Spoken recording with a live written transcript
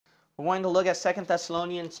We're going to look at 2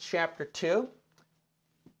 Thessalonians chapter 2.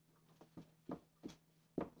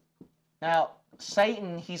 Now,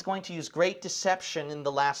 Satan, he's going to use great deception in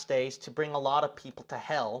the last days to bring a lot of people to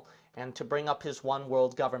hell and to bring up his one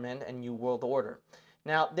world government and new world order.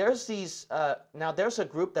 Now, there's a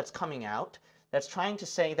group that's coming out that's trying to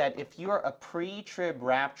say that if you're a pre-trib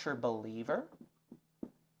rapture believer,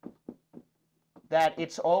 that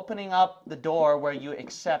it's opening up the door where you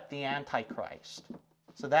accept the Antichrist.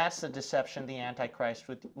 So that's the deception the Antichrist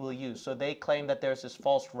will use. So they claim that there's this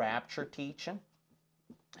false rapture teaching.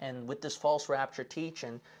 And with this false rapture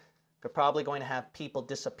teaching, they're probably going to have people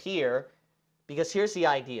disappear. Because here's the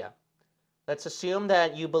idea. Let's assume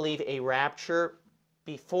that you believe a rapture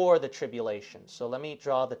before the tribulation. So let me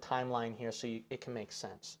draw the timeline here so it can make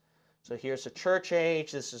sense. So here's a church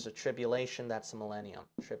age. This is a tribulation. That's a millennium.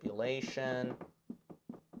 Tribulation,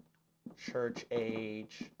 church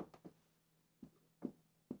age.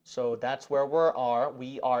 So that's where we are.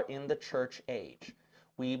 We are in the church age.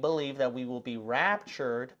 We believe that we will be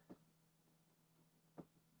raptured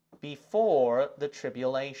before the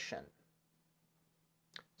tribulation.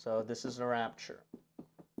 So this is the rapture.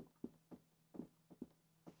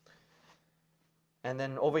 And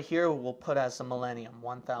then over here we'll put as a millennium,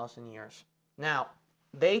 1,000 years. Now,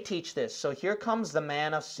 they teach this. So here comes the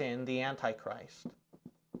man of sin, the Antichrist.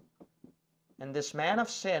 And this man of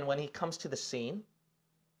sin, when he comes to the scene,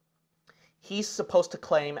 he's supposed to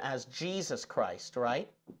claim as Jesus Christ, right?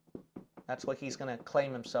 That's what he's going to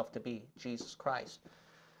claim himself to be, Jesus Christ.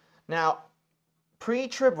 Now,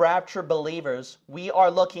 pre-trib rapture believers, we are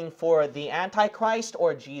looking for the Antichrist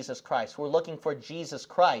or Jesus Christ. We're looking for Jesus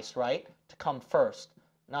Christ, right, to come first,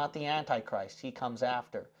 not the Antichrist. He comes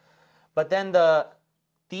after. But then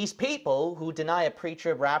these people who deny a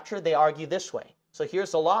pre-trib rapture, they argue this way. So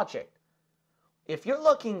here's the logic. If you're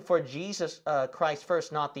looking for Jesus Christ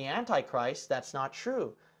first, not the Antichrist, that's not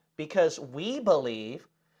true. Because we believe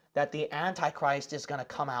that the Antichrist is going to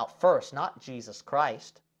come out first, not Jesus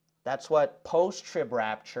Christ. That's what post-trib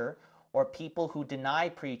rapture, or people who deny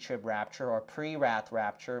pre-trib rapture, or pre-wrath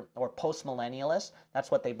rapture, or post-millennialists,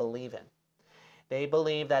 that's what they believe in. They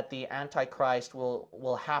believe that the Antichrist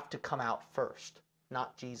will have to come out first,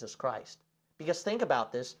 not Jesus Christ. Because think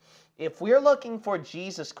about this. If we're looking for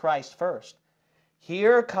Jesus Christ first,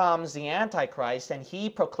 here comes the Antichrist, and he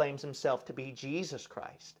proclaims himself to be Jesus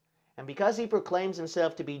Christ. And because he proclaims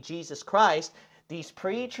himself to be Jesus Christ, these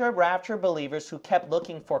pre-trib rapture believers who kept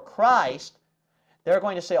looking for Christ, they're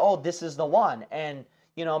going to say, oh, this is the one. And,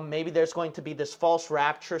 you know, maybe there's going to be this false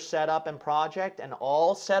rapture set up and project and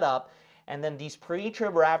all set up. And then these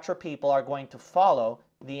pre-trib rapture people are going to follow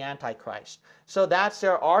the Antichrist. So that's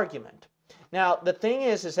their argument. Now, the thing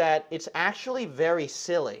is that it's actually very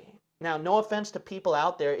silly. Now, no offense to people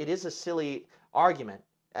out there, it is a silly argument.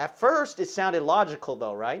 At first, it sounded logical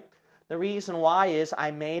though, right? The reason why is I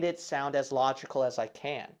made it sound as logical as I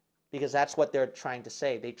can, because that's what they're trying to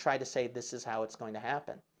say. They try to say this is how it's going to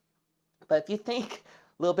happen. But if you think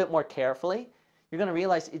a little bit more carefully, you're going to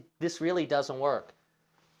realize this really doesn't work.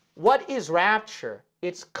 What is rapture?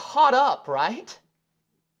 It's caught up, right?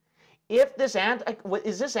 If this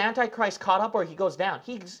is this Antichrist caught up or he goes down?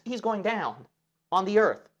 He's going down on the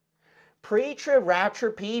earth. Pre-trib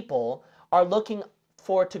rapture people are looking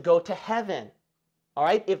for to go to heaven. All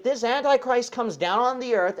right? If this Antichrist comes down on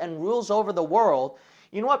the earth and rules over the world,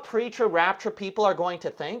 you know what pre-trib rapture people are going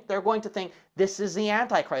to think? They're going to think, this is the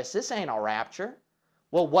Antichrist. This ain't a rapture.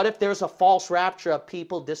 Well, what if there's a false rapture of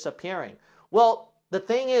people disappearing? Well, the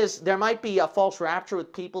thing is, there might be a false rapture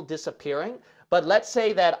with people disappearing, but let's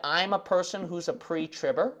say that I'm a person who's a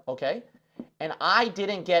pre-tribber, okay? And I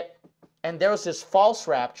didn't get, and there was this false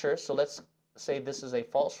rapture, so let's say this is a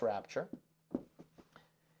false rapture.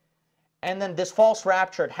 And then this false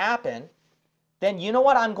rapture had happened, then you know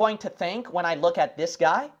what I'm going to think when I look at this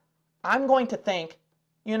guy? I'm going to think,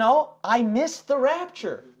 you know, I missed the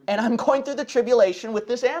rapture. And I'm going through the tribulation with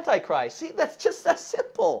this Antichrist. See, that's just that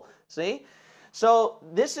simple. See? So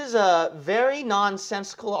this is a very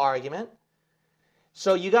nonsensical argument.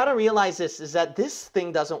 So you got to realize this, is that this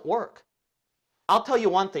thing doesn't work. I'll tell you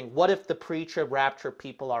one thing. What if the pre-trib rapture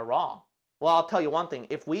people are wrong? Well, I'll tell you one thing.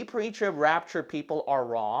 If we pre-trib rapture people are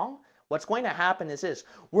wrong, what's going to happen is this.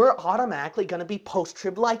 We're automatically going to be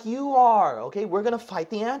post-trib like you are. Okay? We're going to fight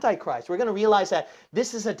the Antichrist. We're going to realize that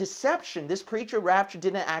this is a deception. This pre-trib rapture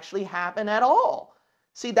didn't actually happen at all.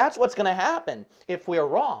 See, that's what's going to happen if we're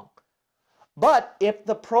wrong. But if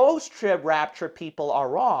the post-trib rapture people are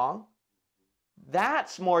wrong,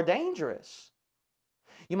 that's more dangerous.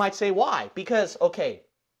 You might say, why? Because, okay,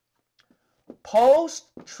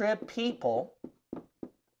 post-trib people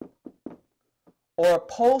or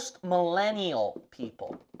post-millennial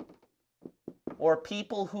people, or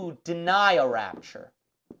people who deny a rapture,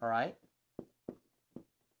 all right?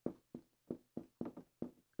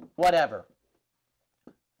 Whatever.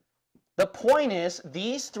 The point is,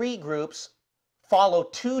 these three groups follow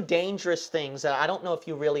two dangerous things that I don't know if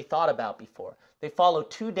you really thought about before. They follow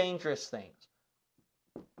two dangerous things.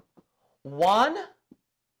 One,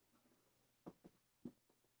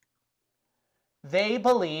 they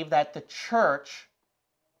believe that the church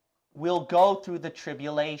will go through the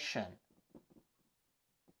tribulation.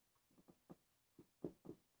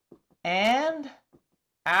 And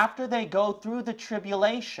after they go through the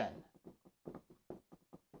tribulation,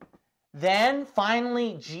 then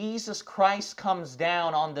finally Jesus Christ comes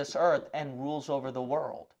down on this earth and rules over the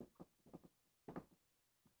world.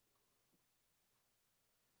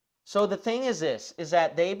 So the thing is this, is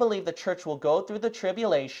that they believe the church will go through the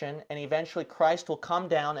tribulation and eventually Christ will come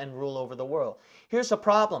down and rule over the world. Here's the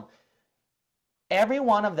problem. Every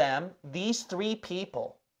one of them, these three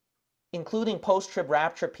people, including post-trib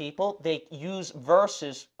rapture people, they use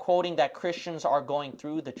verses quoting that Christians are going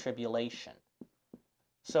through the tribulation.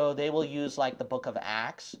 So they will use like the book of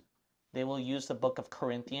Acts. They will use the book of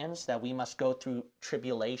Corinthians, that we must go through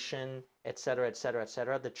tribulation, etc., etc.,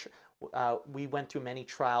 etc. We went through many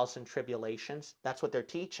trials and tribulations. That's what they're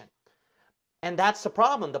teaching. And that's the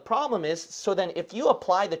problem. The problem is, so then if you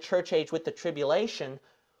apply the church age with the tribulation,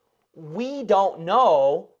 we don't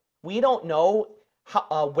know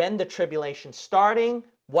how, when the tribulation's starting,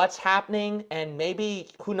 what's happening, and maybe,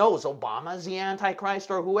 who knows, Obama's the Antichrist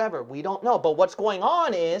or whoever. We don't know. But what's going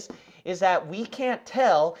on is that we can't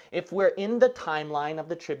tell if we're in the timeline of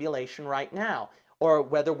the tribulation right now or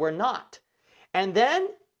whether we're not. And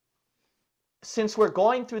then, since we're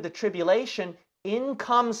going through the tribulation, in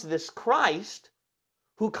comes this Christ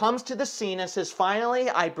who comes to the scene and says, finally,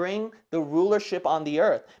 I bring the rulership on the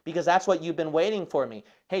earth, because that's what you've been waiting for me.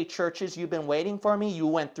 Hey, churches, you've been waiting for me. You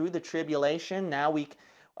went through the tribulation. Now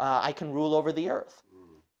I can rule over the earth.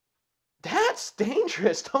 That's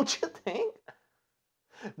dangerous, don't you think?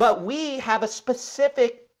 But we have a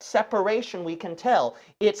specific separation we can tell.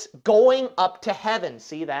 It's going up to heaven.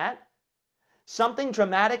 See that? Something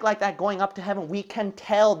dramatic like that going up to heaven, we can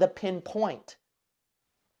tell the pinpoint.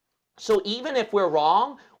 So even if we're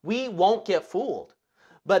wrong, we won't get fooled.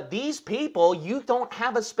 But these people, you don't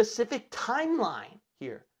have a specific timeline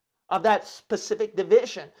here of that specific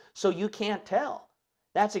division, so you can't tell.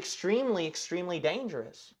 That's extremely, extremely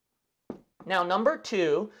dangerous. Now, number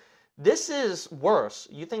two, this is worse.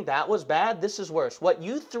 You think that was bad? This is worse. What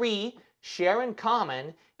you three share in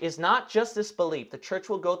common is not just this belief. The church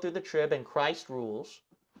will go through the trib and Christ rules.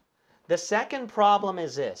 The second problem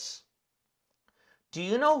is this. Do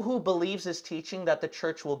you know who believes this teaching that the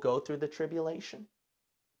church will go through the tribulation?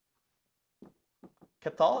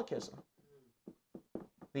 Catholicism.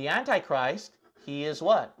 The Antichrist, he is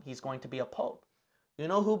what? He's going to be a pope. You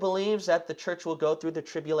know who believes that the church will go through the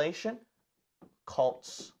tribulation?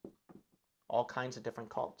 Cults. All kinds of different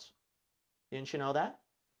cults. Didn't you know that?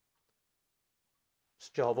 It's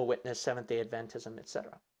Jehovah's Witness, Seventh-day Adventism,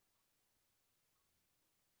 etc.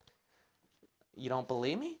 You don't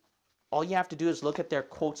believe me? All you have to do is look at their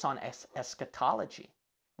quotes on eschatology,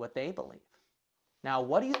 what they believe. Now,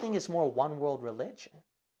 what do you think is more one world religion?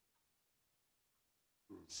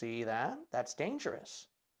 See that? That's dangerous.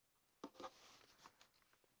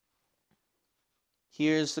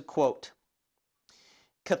 Here's the quote.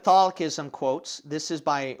 Catholicism quotes, this is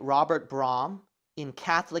by Robert Brahm in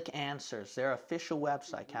Catholic Answers, their official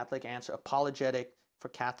website, Catholic Answer, Apologetic for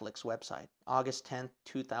Catholics website, August 10th,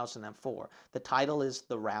 2004. The title is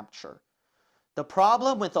The Rapture. The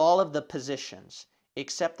problem with all of the positions,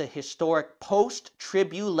 except the historic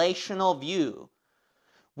post-tribulational view,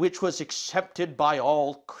 which was accepted by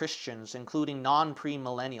all Christians, including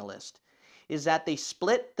non-premillennialists, is that they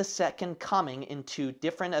split the second coming into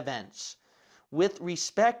different events. With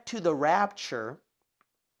respect to the rapture,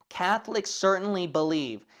 Catholics certainly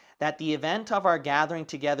believe that the event of our gathering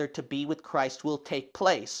together to be with Christ will take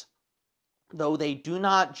place, though they do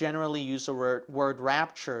not generally use the word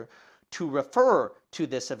rapture to refer to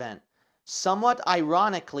this event. Somewhat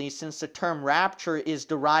ironically, since the term rapture is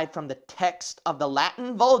derived from the text of the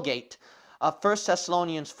Latin Vulgate of 1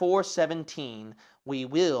 Thessalonians 4:17, we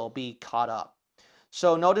will be caught up.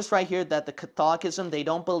 So notice right here that the Catholicism, they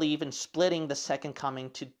don't believe in splitting the second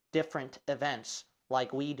coming to different events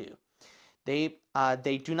like we do. They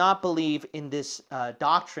do not believe in this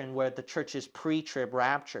doctrine where the church is pre-trib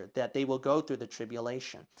rapture, that they will go through the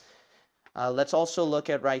tribulation. Let's also look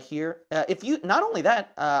at right here. Not only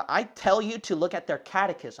that, I tell you to look at their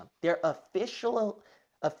catechism, their official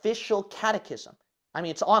catechism. I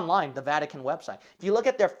mean, it's online, the Vatican website. If you look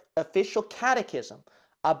at their official catechism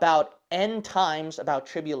about end times, about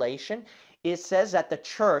tribulation, it says that the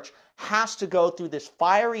church has to go through this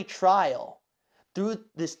fiery trial through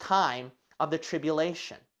this time of the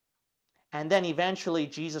tribulation. And then eventually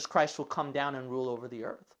Jesus Christ will come down and rule over the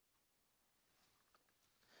earth.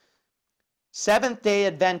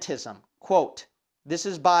 Seventh-day Adventism, quote, this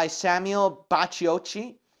is by Samuel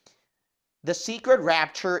Bacciocchi. The Secret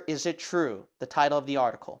Rapture, Is It True? The title of the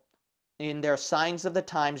article. In their Signs of the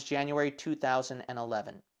Times, January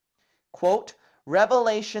 2011. Quote,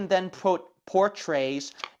 Revelation then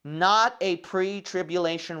portrays not a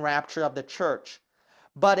pre-tribulation rapture of the church,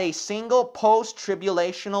 but a single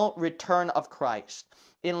post-tribulational return of Christ.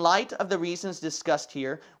 In light of the reasons discussed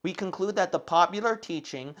here, we conclude that the popular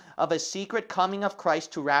teaching of a secret coming of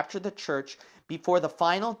Christ to rapture the church before the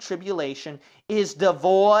final tribulation is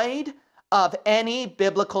devoid of any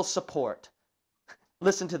biblical support.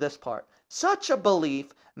 Listen to this part. Such a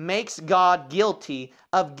belief makes God guilty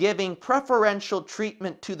of giving preferential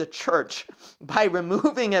treatment to the church by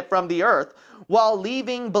removing it from the earth while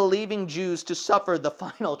leaving believing Jews to suffer the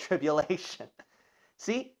final tribulation.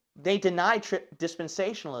 See, they deny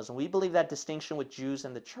dispensationalism. We believe that distinction with Jews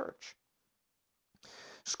and the church.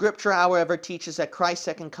 Scripture, however, teaches that Christ's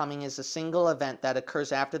second coming is a single event that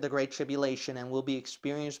occurs after the Great Tribulation and will be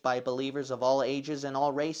experienced by believers of all ages and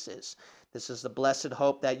all races. This is the blessed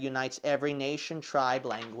hope that unites every nation, tribe,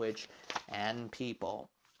 language, and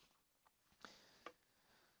people.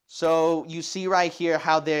 So you see right here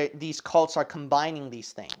how these cults are combining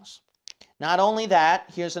these things. Not only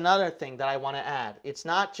that, here's another thing that I want to add. It's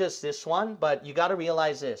not just this one, but you got to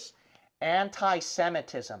realize this.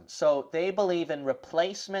 Anti-Semitism. So they believe in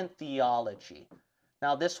replacement theology.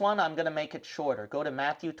 Now this one, I'm going to make it shorter. Go to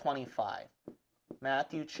Matthew 25.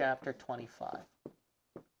 Matthew chapter 25.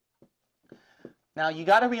 Now you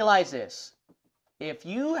got to realize this. If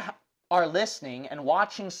you are listening and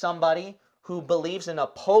watching somebody who believes in a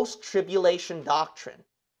post-tribulation doctrine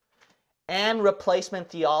and replacement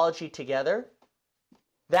theology together,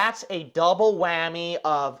 that's a double whammy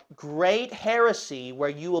of great heresy where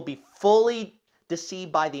you will be fully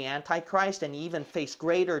deceived by the Antichrist and even face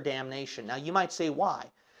greater damnation. Now you might say, why?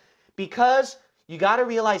 Because you got to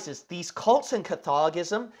realize this, these cults in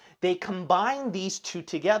Catholicism, they combine these two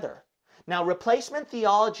together. Now replacement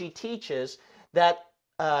theology teaches that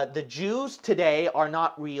the Jews today are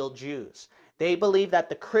not real Jews. They believe that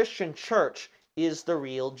the Christian church is the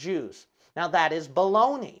real Jews. Now that is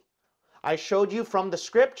baloney. I showed you from the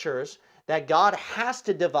scriptures that God has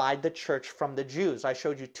to divide the church from the Jews. I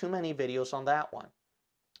showed you too many videos on that one.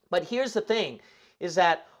 But here's the thing, is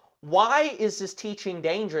that why is this teaching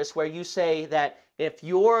dangerous where you say that if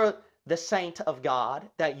you're the saint of God,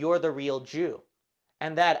 that you're the real Jew?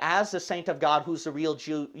 And that as the saint of God who's the real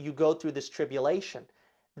Jew, you go through this tribulation.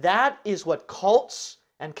 That is what cults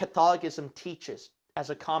and Catholicism teaches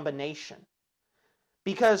as a combination.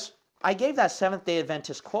 Because I gave that Seventh-day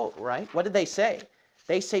Adventist quote, right? What did they say?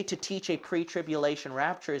 They say to teach a pre-tribulation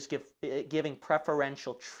rapture is giving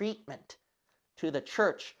preferential treatment to the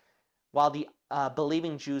church while the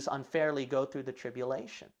believing Jews unfairly go through the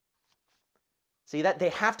tribulation. See that? They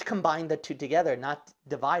have to combine the two together, not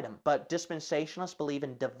divide them. But dispensationalists believe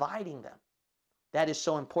in dividing them. That is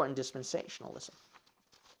so important, dispensationalism.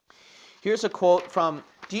 Here's a quote from,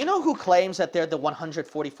 do you know who claims that they're the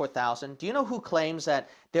 144,000? Do you know who claims that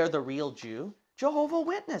they're the real Jew? Jehovah's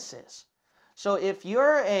Witnesses. So if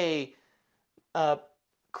you're a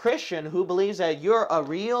Christian who believes that you're a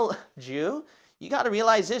real Jew, you got to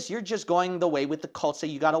realize this, you're just going the way with the cults that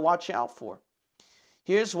you got to watch out for.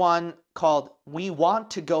 Here's one called, We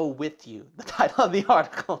Want to Go With You. The title of the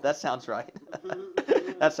article. That sounds right.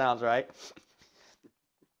 That sounds right.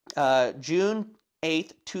 June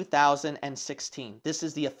 8th, 2016. This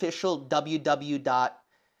is the official www.jw.org,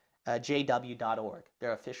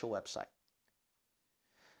 their official website.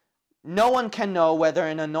 No one can know whether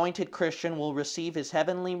an anointed Christian will receive his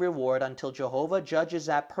heavenly reward until Jehovah judges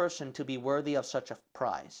that person to be worthy of such a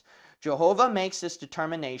prize. Jehovah makes this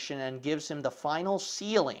determination and gives him the final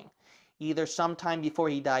sealing, either sometime before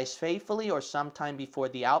he dies faithfully or sometime before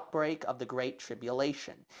the outbreak of the Great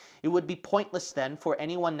Tribulation. It would be pointless then for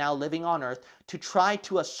anyone now living on earth to try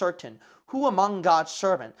to ascertain who among God's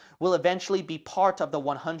servants will eventually be part of the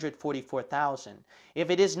 144,000. If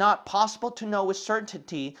it is not possible to know with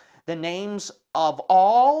certainty the names of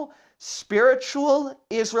all spiritual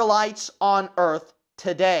Israelites on earth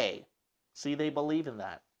today. See, they believe in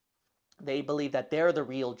that. They believe that they're the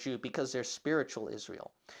real Jew because they're spiritual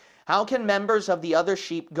Israel. How can members of the other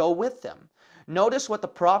sheep go with them? Notice what the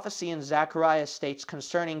prophecy in Zechariah states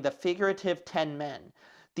concerning the figurative 10 men.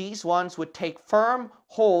 These ones would take firm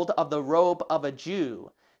hold of the robe of a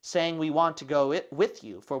Jew, saying, "We want to go with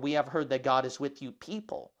you, for we have heard that God is with you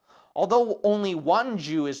people." Although only one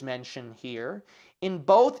Jew is mentioned here, in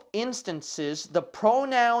both instances the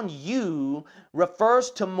pronoun you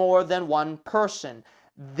refers to more than one person.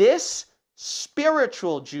 This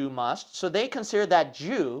spiritual Jew must, so they consider that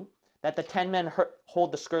Jew, that the 10 men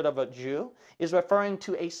hold the skirt of a Jew, is referring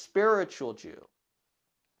to a spiritual Jew,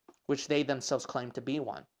 which they themselves claim to be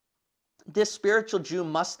one. This spiritual Jew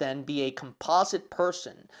must then be a composite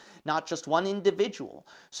person, not just one individual.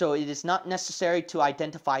 So it is not necessary to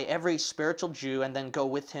identify every spiritual Jew and then go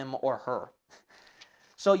with him or her.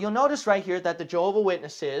 So you'll notice right here that the Jehovah's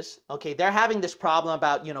Witnesses, okay, they're having this problem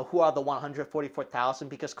about, who are the 144,000,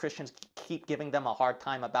 because Christians keep giving them a hard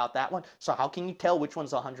time about that one. So how can you tell which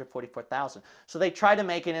one's 144,000? So they try to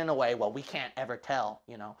make it in a way, well, we can't ever tell,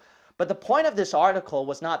 But the point of this article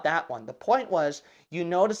was not that one. The point was, you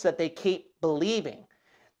notice that they keep believing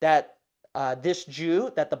that this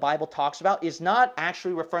Jew that the Bible talks about is not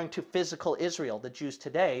actually referring to physical Israel, the Jews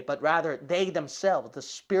today, but rather they themselves, the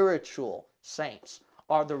spiritual saints,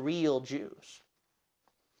 are the real Jews.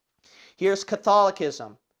 Here's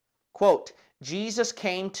Catholicism. Quote, Jesus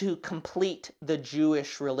came to complete the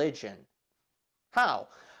Jewish religion. How?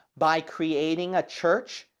 By creating a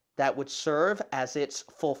church that would serve as its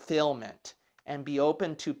fulfillment and be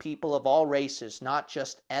open to people of all races, not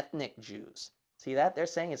just ethnic Jews. See that? They're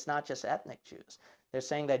saying it's not just ethnic Jews. They're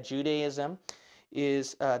saying that Judaism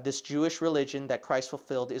is this Jewish religion that Christ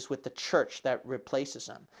fulfilled is with the church that replaces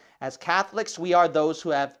them. As Catholics, we are those who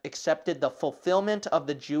have accepted the fulfillment of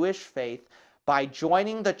the Jewish faith by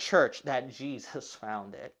joining the church that Jesus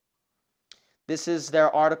founded. This is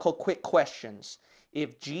their article, Quick Questions.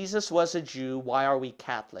 If Jesus was a Jew, why are we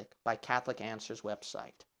Catholic? By Catholic Answers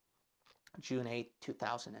website, June 8,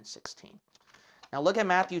 2016. Now look at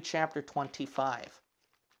Matthew chapter 25.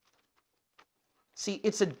 See,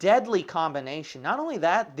 it's a deadly combination. Not only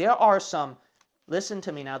that, there are some, listen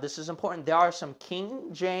to me now, this is important, there are some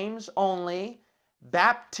King James only,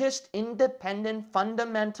 Baptist, independent,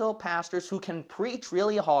 fundamental pastors who can preach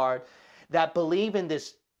really hard that believe in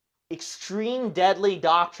this extreme deadly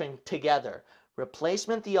doctrine together.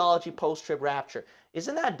 Replacement theology, post-trib rapture.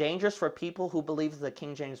 Isn't that dangerous for people who believe the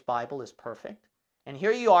King James Bible is perfect? And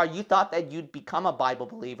here you are, you thought that you'd become a Bible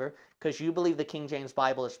believer because you believe the King James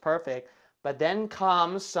Bible is perfect, but then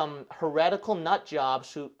comes some heretical nut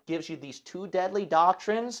jobs who gives you these two deadly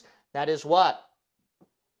doctrines. That is what?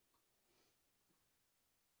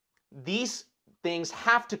 These things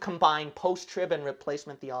have to combine post-trib and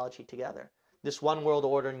replacement theology together. This one world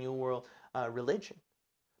order, new world religion.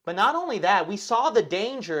 But not only that, we saw the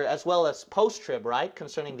danger as well as post-trib, right,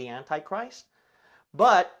 concerning the Antichrist.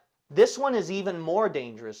 But this one is even more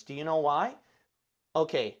dangerous. Do you know why?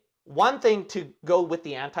 Okay, one thing to go with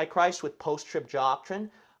the Antichrist with post-trib doctrine.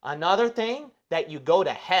 Another thing, that you go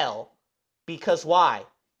to hell. Because why?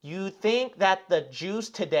 You think that the Jews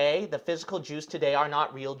today, the physical Jews today, are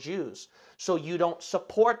not real Jews. So you don't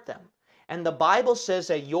support them. And the Bible says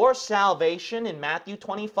that your salvation in Matthew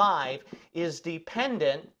 25 is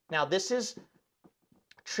dependent. Now this is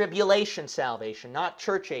tribulation salvation, not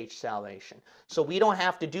church age salvation. So we don't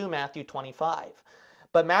have to do Matthew 25.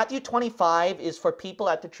 But Matthew 25 is for people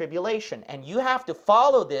at the tribulation. And you have to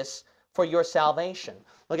follow this for your salvation.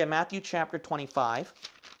 Look at Matthew chapter 25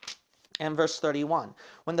 and verse 31.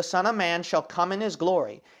 When the Son of Man shall come in his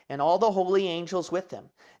glory, and all the holy angels with him,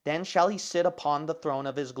 then shall he sit upon the throne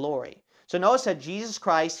of his glory. So notice that Jesus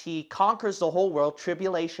Christ, he conquers the whole world.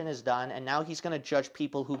 Tribulation is done, and now he's going to judge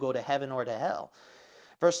people who go to heaven or to hell.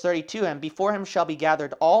 Verse 32, and before him shall be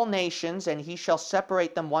gathered all nations, and he shall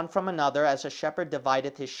separate them one from another, as a shepherd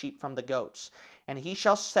divideth his sheep from the goats. And he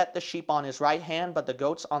shall set the sheep on his right hand, but the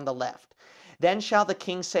goats on the left. Then shall the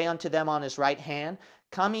king say unto them on his right hand,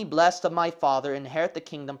 Come ye blessed of my Father, inherit the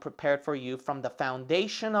kingdom prepared for you from the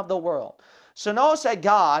foundation of the world. So notice that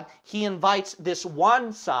God, he invites this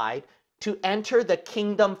one side to enter the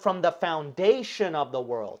kingdom from the foundation of the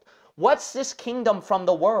world. What's this kingdom from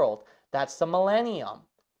the world? That's the millennium.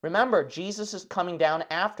 Remember, Jesus is coming down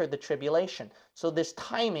after the tribulation. So this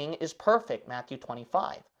timing is perfect, Matthew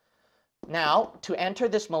 25. Now, to enter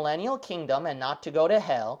this millennial kingdom and not to go to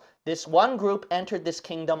hell, this one group entered this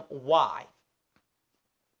kingdom. Why?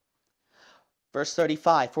 Verse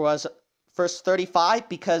 35, verse 35,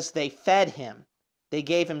 because they fed him, they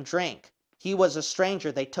gave him drink. He was a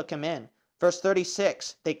stranger, they took him in. Verse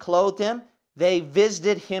 36, they clothed him, they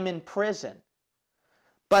visited him in prison.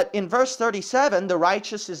 But in verse 37, the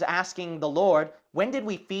righteous is asking the Lord, When did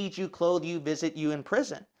we feed you, clothe you, visit you in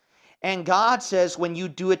prison? And God says, when you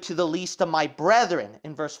do it to the least of my brethren,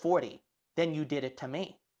 in verse 40, then you did it to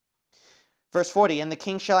me. Verse 40, and the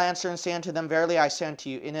king shall answer and say unto them, verily I say unto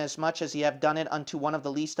you, inasmuch as ye have done it unto one of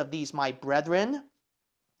the least of these my brethren,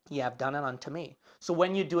 ye have done it unto me. So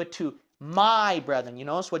when you do it to my brethren, you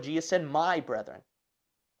notice what Jesus said, my brethren.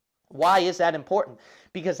 Why is that important?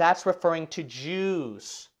 Because that's referring to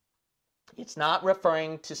Jews. It's not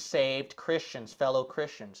referring to saved Christians, fellow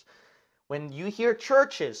Christians. When you hear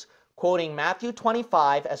churches quoting Matthew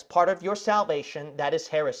 25 as part of your salvation, that is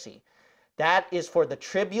heresy. That is for the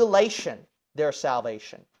tribulation, their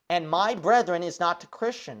salvation. And my brethren is not to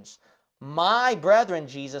Christians. My brethren,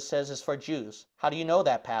 Jesus says, is for Jews. How do you know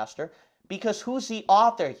that, Pastor? Because who's the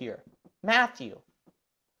author here? Matthew.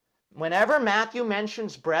 Whenever Matthew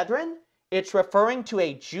mentions brethren, it's referring to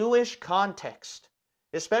a Jewish context,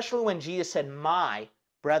 especially when Jesus said my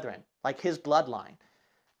brethren, like his bloodline.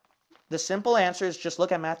 The simple answer is just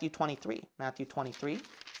look at Matthew 23. Matthew 23.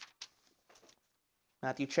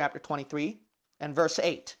 Matthew chapter 23 and verse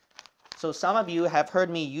 8. So some of you have heard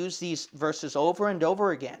me use these verses over and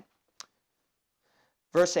over again.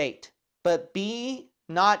 Verse 8. But be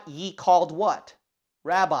not ye called what?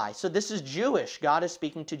 Rabbi. So this is Jewish. God is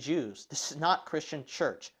speaking to Jews. This is not Christian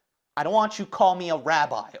church. I don't want you to call me a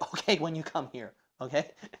rabbi, okay, when you come here, okay?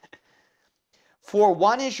 For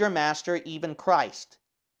one is your master, even Christ.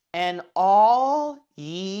 And all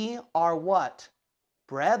ye are what?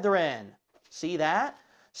 Brethren. See that?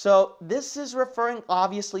 So this is referring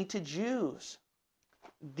obviously to Jews.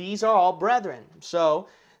 These are all brethren. So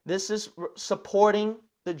this is supporting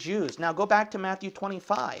the Jews. Now go back to Matthew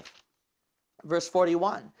 25. Verse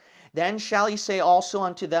 41, then shall he say also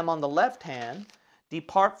unto them on the left hand,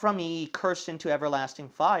 depart from me, ye cursed, into everlasting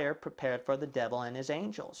fire, prepared for the devil and his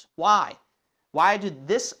angels. Why? Why did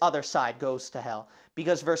this other side goes to hell?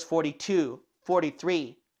 Because verse 42,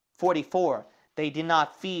 43, 44, they did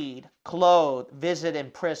not feed, clothe, visit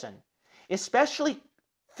in prison. Especially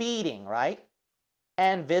feeding, right?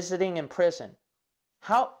 And visiting in prison.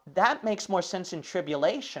 How that makes more sense in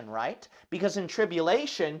tribulation, right? Because in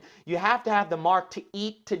tribulation, you have to have the mark to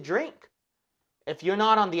eat, to drink. If you're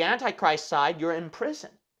not on the Antichrist side, you're in prison.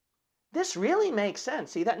 This really makes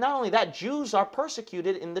sense. See, that not only that, Jews are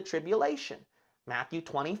persecuted in the tribulation. Matthew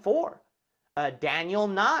 24, Daniel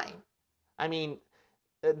 9. I mean,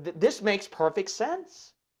 this makes perfect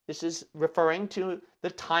sense. This is referring to the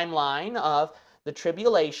timeline of the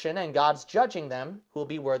tribulation and God's judging them who will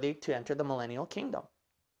be worthy to enter the millennial kingdom.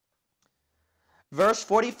 Verse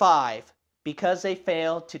 45, because they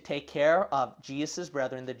failed to take care of Jesus'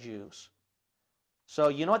 brethren, the Jews. So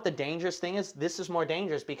you know what the dangerous thing is? This is more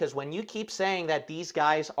dangerous because when you keep saying that these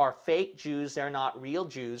guys are fake Jews, they're not real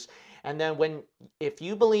Jews, and then if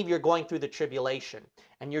you believe you're going through the tribulation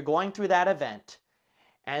and you're going through that event,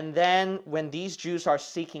 and then when these Jews are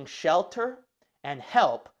seeking shelter and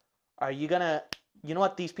help, are you going to, you know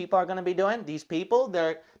what these people are going to be doing? These people,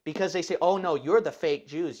 because they say, oh no, you're the fake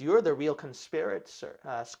Jews. You're the real conspirators.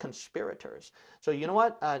 So you know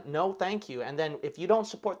what? No, thank you. And then if you don't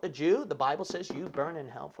support the Jew, the Bible says you burn in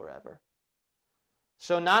hell forever.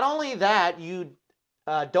 So not only that, you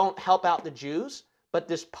don't help out the Jews, but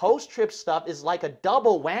this post-trib stuff is like a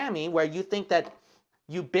double whammy where you think that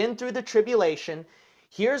you've been through the tribulation.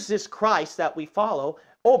 Here's this Christ that we follow.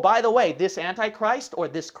 Oh, by the way, this Antichrist or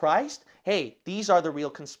this Christ, hey, these are the real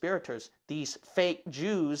conspirators. These fake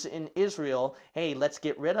Jews in Israel, hey, let's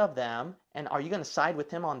get rid of them. And are you going to side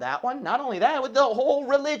with him on that one? Not only that, the whole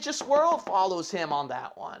religious world follows him on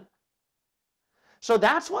that one. So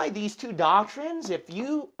that's why these two doctrines, if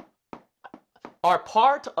you are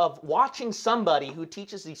part of watching somebody who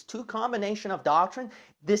teaches these two combination of doctrine,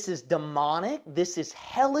 this is demonic, this is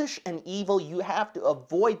hellish and evil. You have to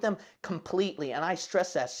avoid them completely, and I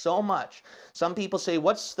stress that so much. Some people say,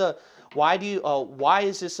 why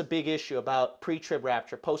is this a big issue about pre-trib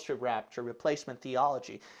rapture, post-trib rapture, replacement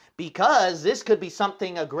theology? Because this could be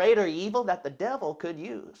something, a greater evil that the devil could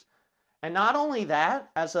use. And not only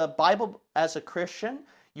that, as a Christian,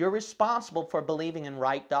 you're responsible for believing in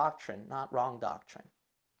right doctrine, not wrong doctrine.